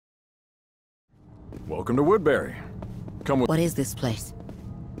Welcome to Woodbury. Come with. What is this place?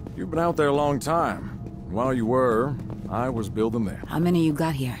 You've been out there a long time. While you were, I was building there. How many you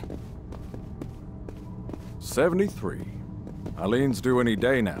got here? 73. Eileen's due any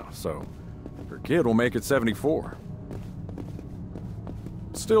day now, so her kid will make it 74.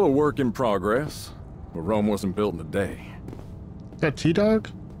 Still a work in progress, but Rome wasn't built in a day. That T-Dog?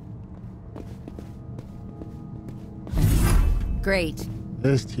 Great.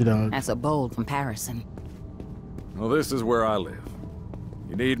 This T-Dog. That's a bold comparison. Well, this is where I live.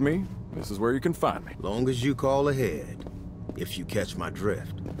 You need me, this is where you can find me. Long as you call ahead, if you catch my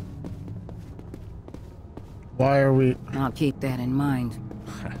drift. Why are we... I'll keep that in mind.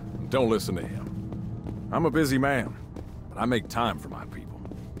 Don't listen to him. I'm a busy man, but I make time for my people.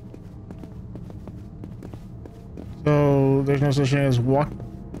 So, there's no such thing as walk...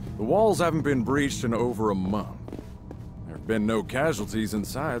 The walls haven't been breached in over a month. There have been no casualties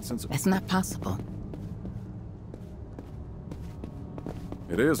inside since... That's not possible.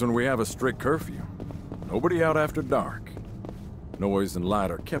 It is when we have a strict curfew. Nobody out after dark. Noise and light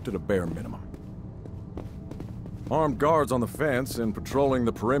are kept at a bare minimum. Armed guards on the fence and patrolling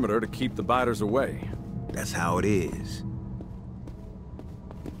the perimeter to keep the biters away. That's how it is.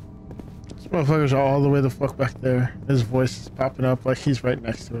 These motherfuckers are all the way the fuck back there. His voice is popping up like he's right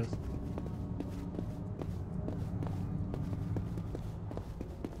next to us.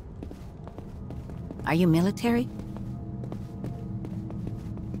 Are you military?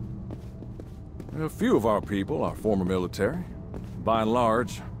 A few of our people are former military. By and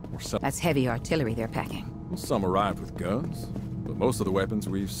large, That's heavy artillery they're packing. some arrived with guns, but most of the weapons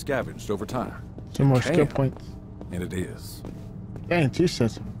we've scavenged over time. Some more Damn. skill points. And it is. Dang, 2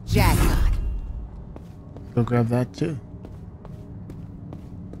 sets. Jackpot. Go grab that too.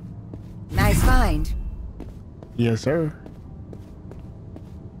 Nice find. Yes, sir.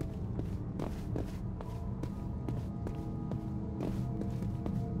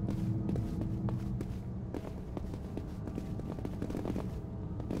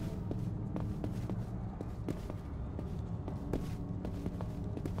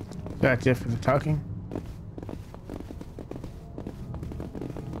 That's it for the talking.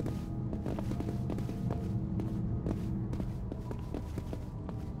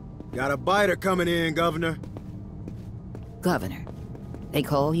 Got a biter coming in, Governor. Governor. They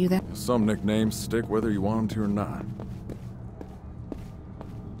call you that? Some nicknames stick whether you want them to or not.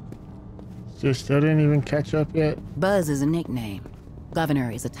 So still didn't even catch up yet? Buzz is a nickname.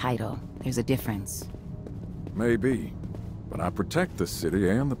 Governor is a title. There's a difference. Maybe. But I protect the city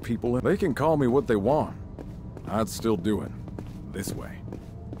and the people. They can call me what they want. I'd still do it. This way.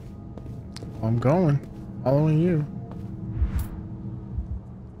 I'm going. Following you.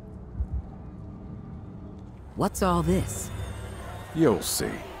 What's all this? You'll see.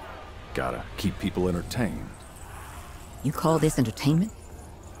 Gotta keep people entertained. You call this entertainment?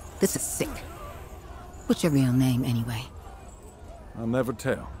 This is sick. What's your real name, anyway? I'll never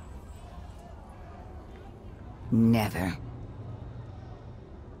tell. Never.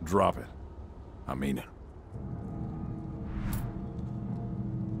 Drop it. I mean it.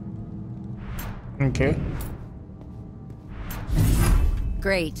 Okay.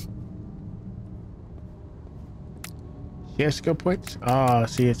 Great. She has skill points? Ah,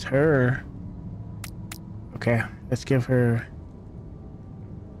 see, it's her. Okay, let's give her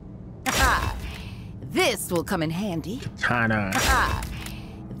This will come in handy. katana.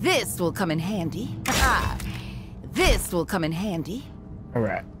 This will come in handy. This will come in handy. All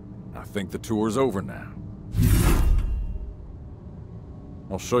right. I think the tour's over now.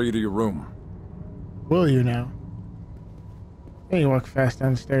 I'll show you to your room. Will you now? Hey, you walk fast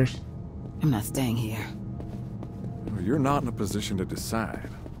downstairs. I'm not staying here. You're not in a position to decide.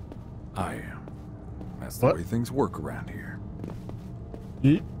 I am. That's the What? way things work around here.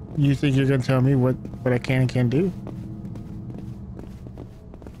 You think you're gonna tell me what I can and can't do?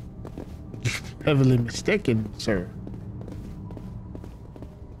 You're heavily mistaken, sir.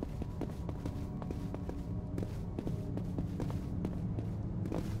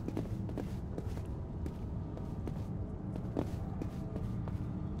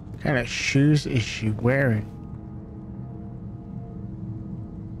 What kind of shoes is she wearing?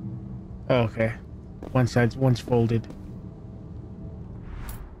 Oh, okay. One's folded.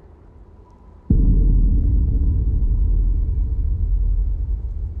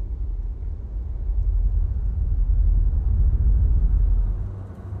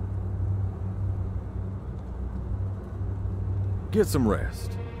 Get some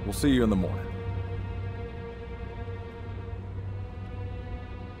rest. We'll see you in the morning.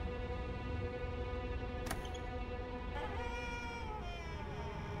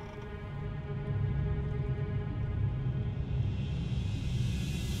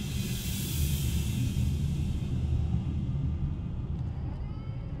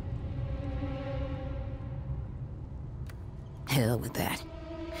 Hell with that.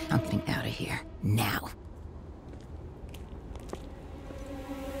 I'm getting out of here. Now.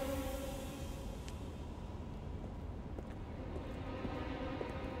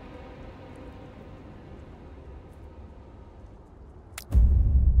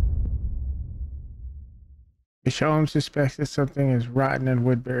 Michonne suspects that something is rotten in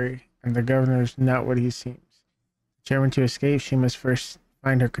Woodbury, and the governor is not what he seems. Determined to escape, she must first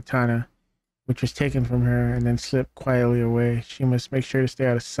find her katana, which was taken from her, and then slip quietly away. She must make sure to stay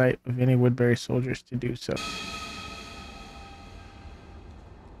out of sight of any Woodbury soldiers to do so.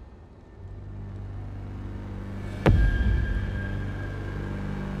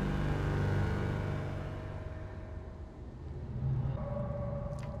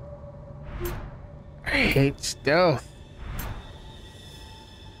 I hate stealth.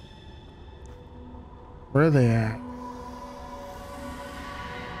 Where are they at?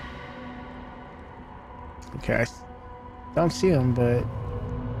 Okay, I don't see them, but...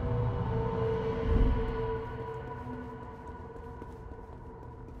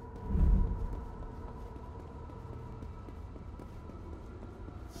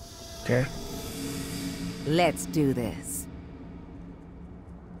 Okay. Let's do this.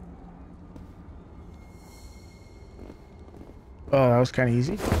 Oh, that was kind of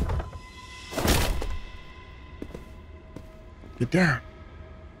easy. Get down.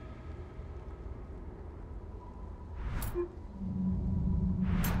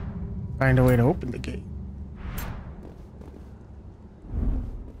 Find a way to open the gate.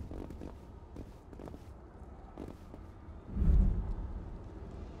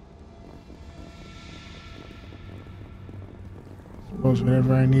 Suppose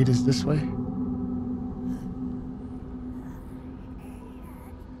whatever I need is this way.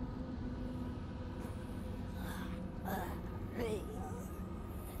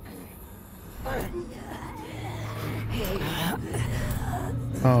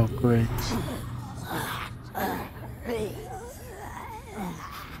 Oh, great.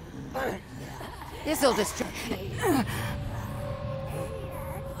 This'll distract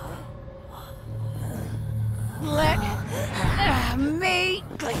Let me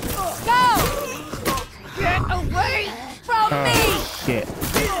go! Get away from me! Shit.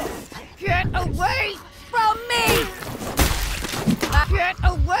 Get away from me! Get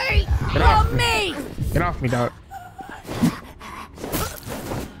away Get off from me! Get off me, dog.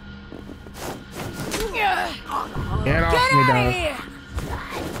 Get off Get me, out dog. of here!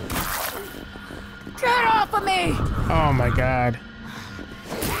 Get off of me! Oh my god.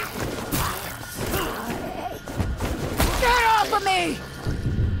 Get off of me!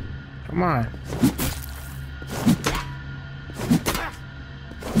 Come on.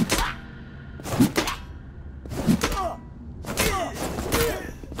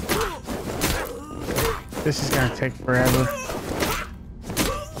 This is gonna take forever.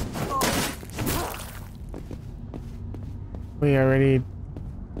 We already...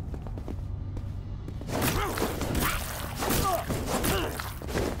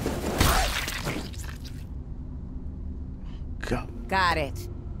 Go. Got it.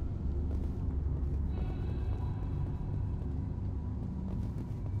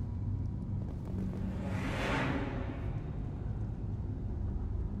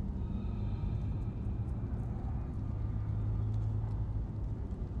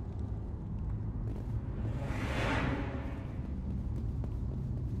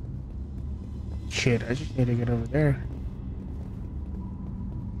 Shit, I just need to get over there.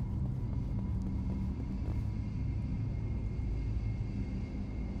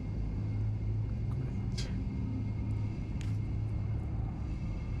 Great.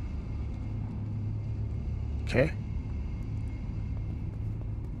 Okay.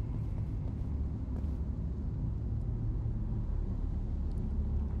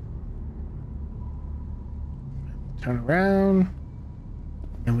 Turn around.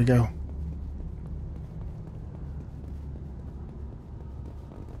 And we go.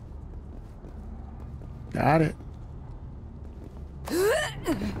 Got it.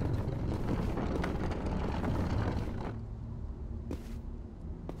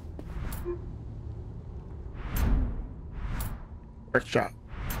 Workshop.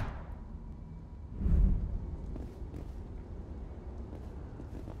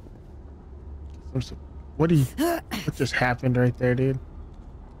 What just happened right there, dude?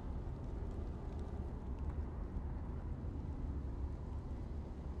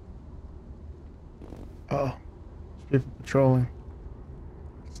 Uh-oh. There's people patrolling.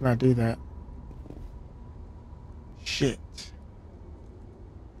 Let's not do that. Shit.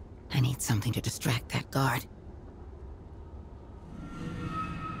 I need something to distract that guard.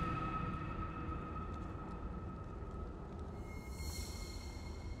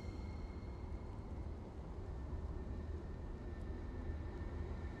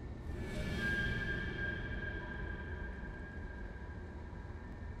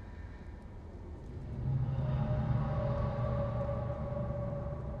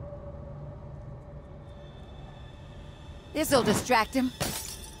 This'll distract him.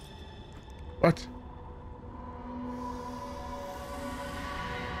 What?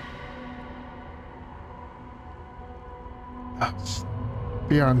 That's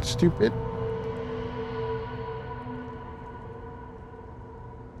beyond stupid.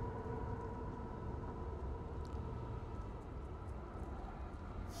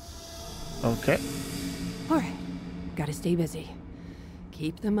 Okay. All right. Gotta stay busy.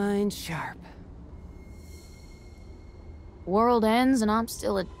 Keep the mind sharp. World ends and I'm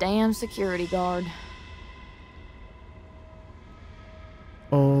still a damn security guard.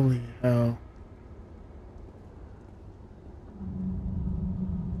 Holy hell.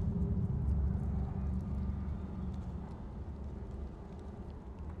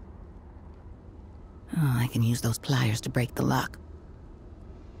 Oh, I can use those pliers to break the lock.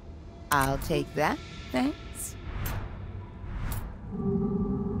 I'll take that, thanks.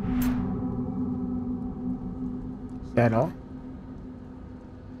 Is that all?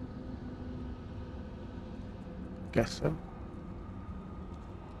 Guess so.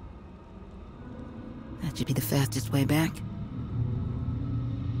 That should be the fastest way back.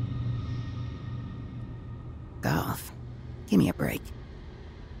 Golf. Give me a break.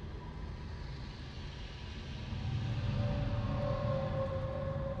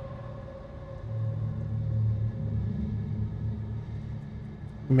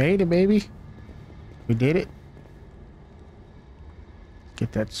 We made it, baby. We did it. Let's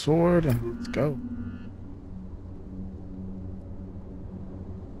get that sword and let's go.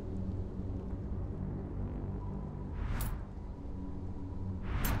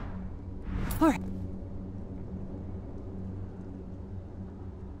 All right.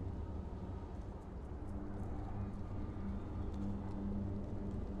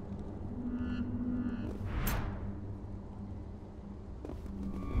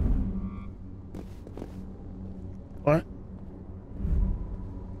 What?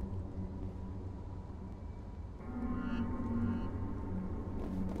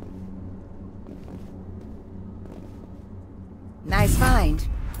 Nice find.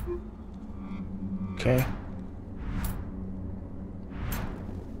 Okay.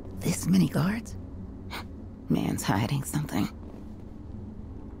 This many guards? Man's hiding something.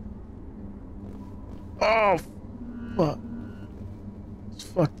 Oh, fuck. Let's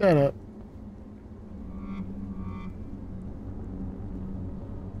fuck that up.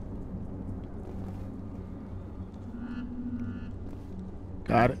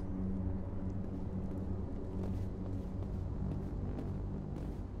 Got it.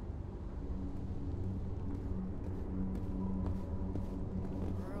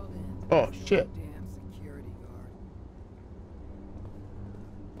 Oh, shit.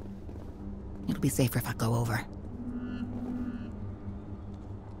 It'll be safer if I go over.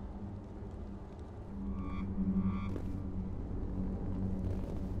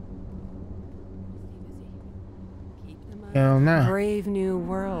 Hell no. Brave new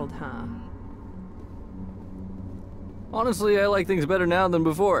world, huh? Honestly, I like things better now than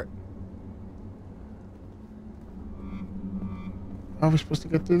before. How are we supposed to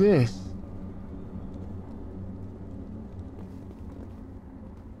get through this?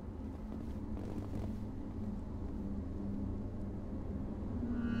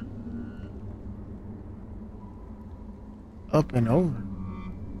 Up and over.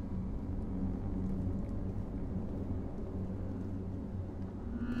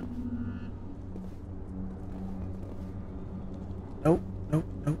 Nope, nope,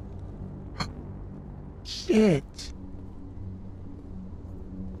 nope. Shit.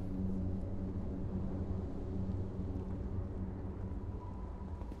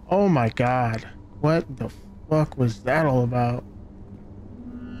 Oh my god. What the fuck was that all about?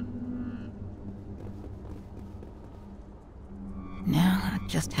 Now I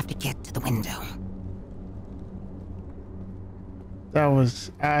just have to get to the window. That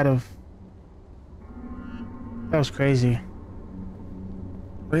was out of... That was crazy.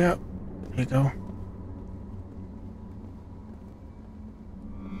 Hurry up. There you go.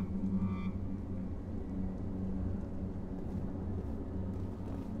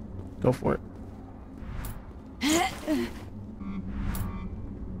 Go for it.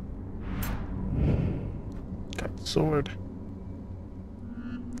 Got the sword.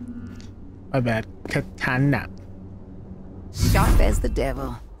 My bad. Katana. Sharp as the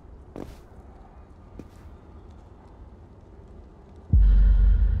devil.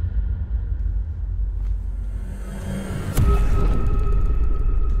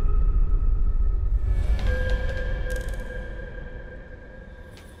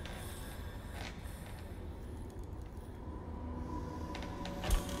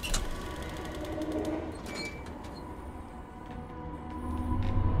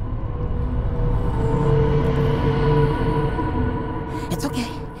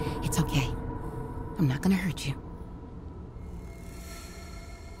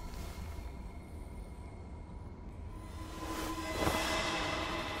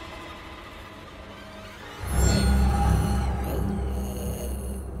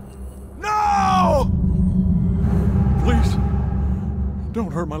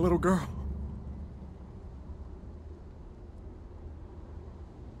 my little girl.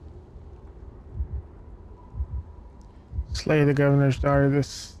 Slay the governor's daughter.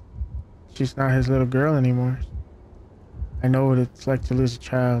 She's not his little girl anymore. I know what it's like to lose a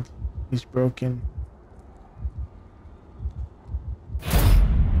child. He's broken.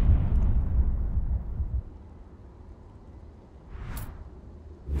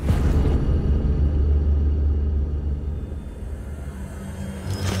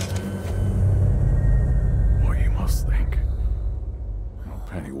 What you must think. How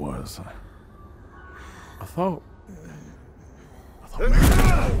Penny was. I thought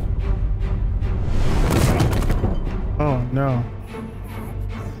Oh no.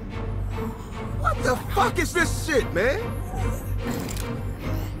 What the fuck is this shit, man?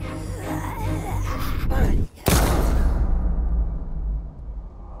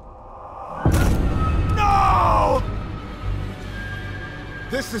 No!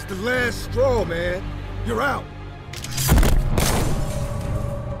 This is the last straw, man. You're out.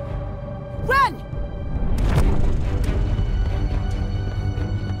 Run!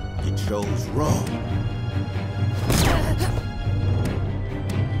 You chose wrong.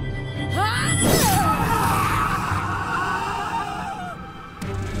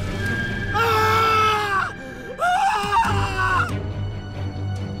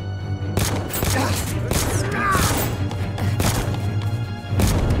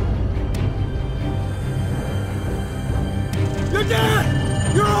 You're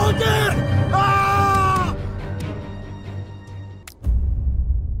dead! You're all dead! Ah!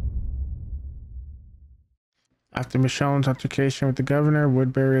 After Michonne's altercation with the governor,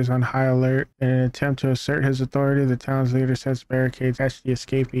 Woodbury is on high alert. In an attempt to assert his authority, the town's leader sets barricades to catch the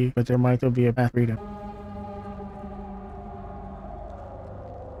escapee, but there might still be a path to freedom.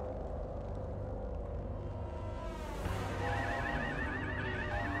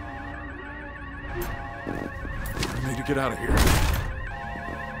 I need to get out of here.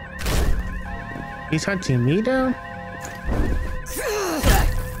 He's hunting me down?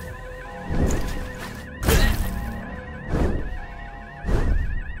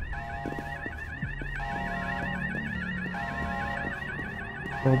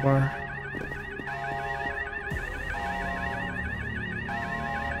 Crowbar.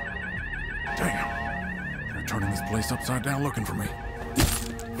 Damn. They're turning this place upside down looking for me.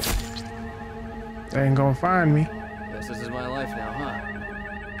 They ain't gonna find me. Guess this is my life now, huh?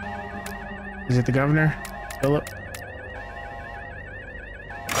 Is it the governor? Philip?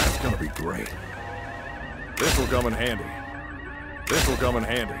 That's gonna be great. This will come in handy. This will come in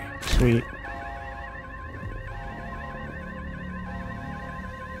handy. Sweet.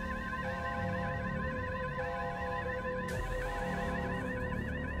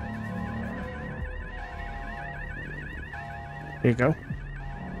 Here you go.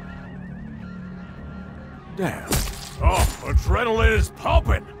 Damn. Oh, adrenaline is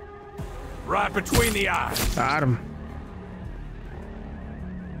pumping. Right between the eyes. Got him.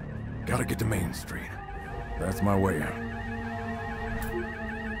 Gotta get to Main Street. That's my way out.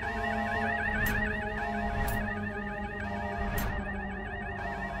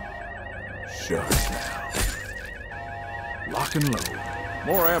 Shut now. Lock and load.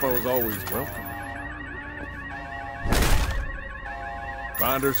 More ammo is always welcome.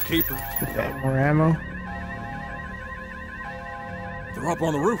 Finders keepers. Get that more ammo. They're up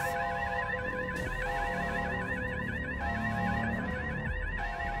on the roof.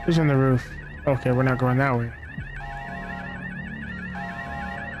 Who's on the roof? Okay, we're not going that way.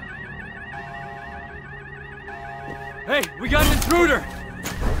 Hey, we got an intruder!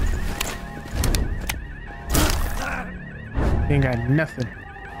 He ain't got nothing.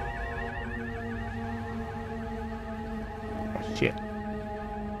 Oh, shit.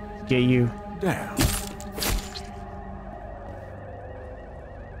 Let's get you. Damn.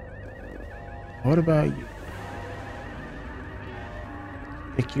 What about you?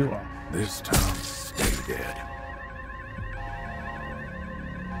 Pick you off. This town stay dead.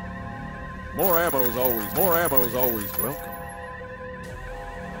 More ammo is always welcome.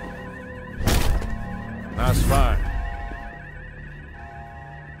 Nice find.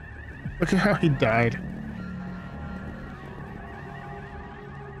 Look at how he died.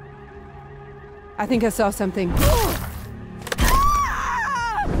 I think I saw something.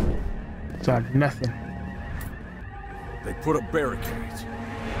 Saw nothing. They put up barricades.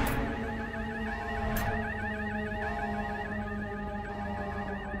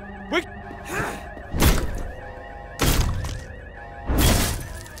 Wait!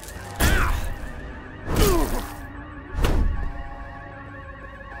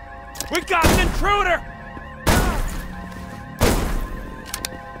 We got an intruder!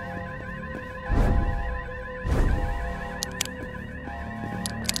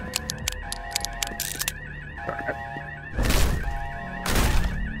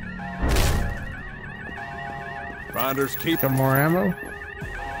 Finders keepers. Some more ammo.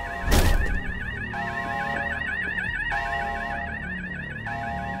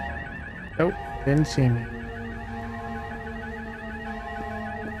 Nope, didn't see me.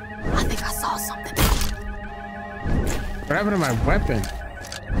 I think I saw something. What happened to my weapon?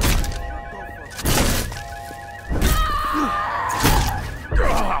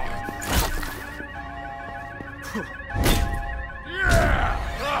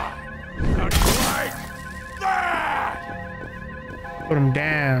 Put him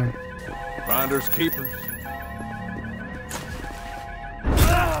down. Finders keepers.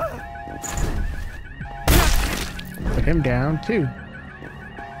 Put him down too.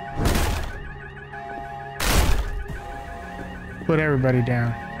 Put everybody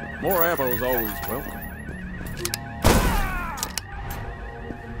down. More ammo is always welcome.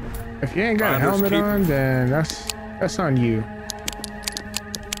 If you ain't got a Finders helmet keepers. on, then that's on you.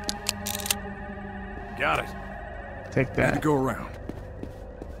 Got it. Take Had to that. go around.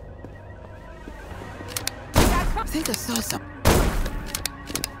 I think I saw something.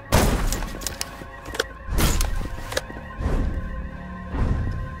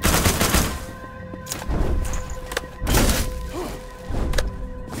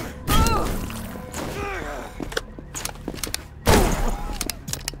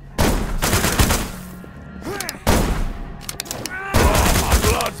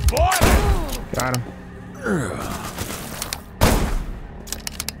 Blood's boiling. Got him.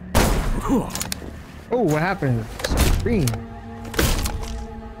 Oh, what happened? Scream.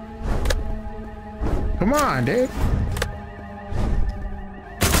 Come on, dude.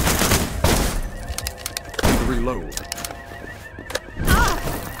 Need to reload.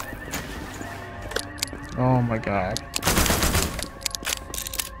 Oh my god.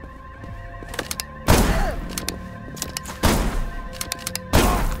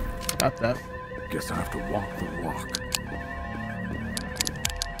 Got that. Guess I have to walk the walk.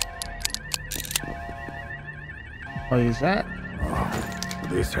 I'll use that. Oh,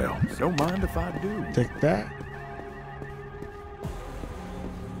 this helps. Don't mind if I do. Take that.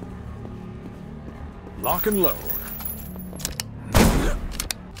 Lock and load.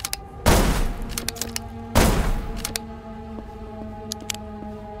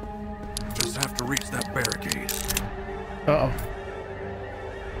 Just have to reach that barricade. Uh-oh.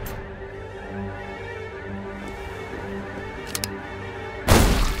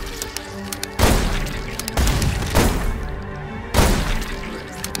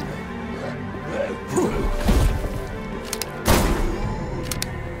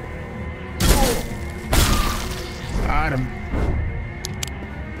 Got him.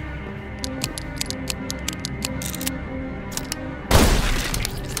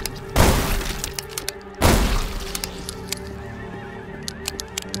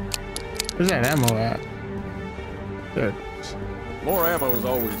 Where's that ammo at? There it is. More ammo is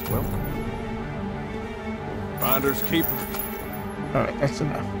always welcome. Finders keepers. Alright, that's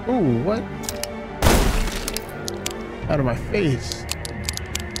enough. Ooh, what? Out of my face.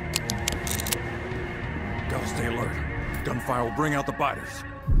 Gotta stay alert. Gunfire will bring out the biters.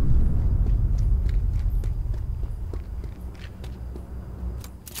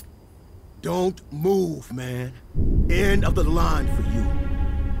 Don't move, man. End of the line for you.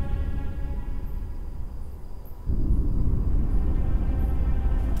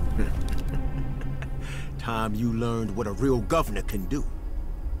 Time you learned what a real governor can do.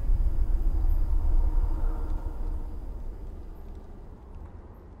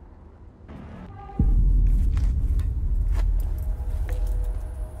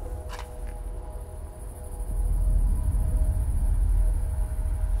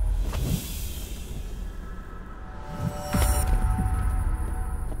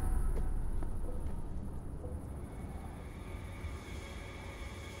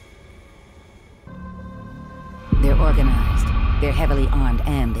 They're organized. They're heavily armed,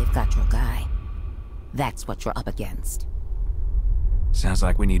 and they've got your guy. That's what you're up against. Sounds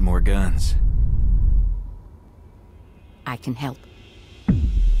like we need more guns. I can help.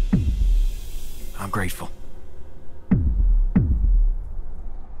 I'm grateful.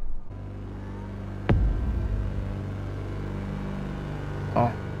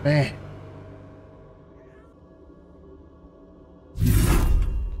 Oh, man.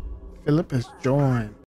 Philip has joined.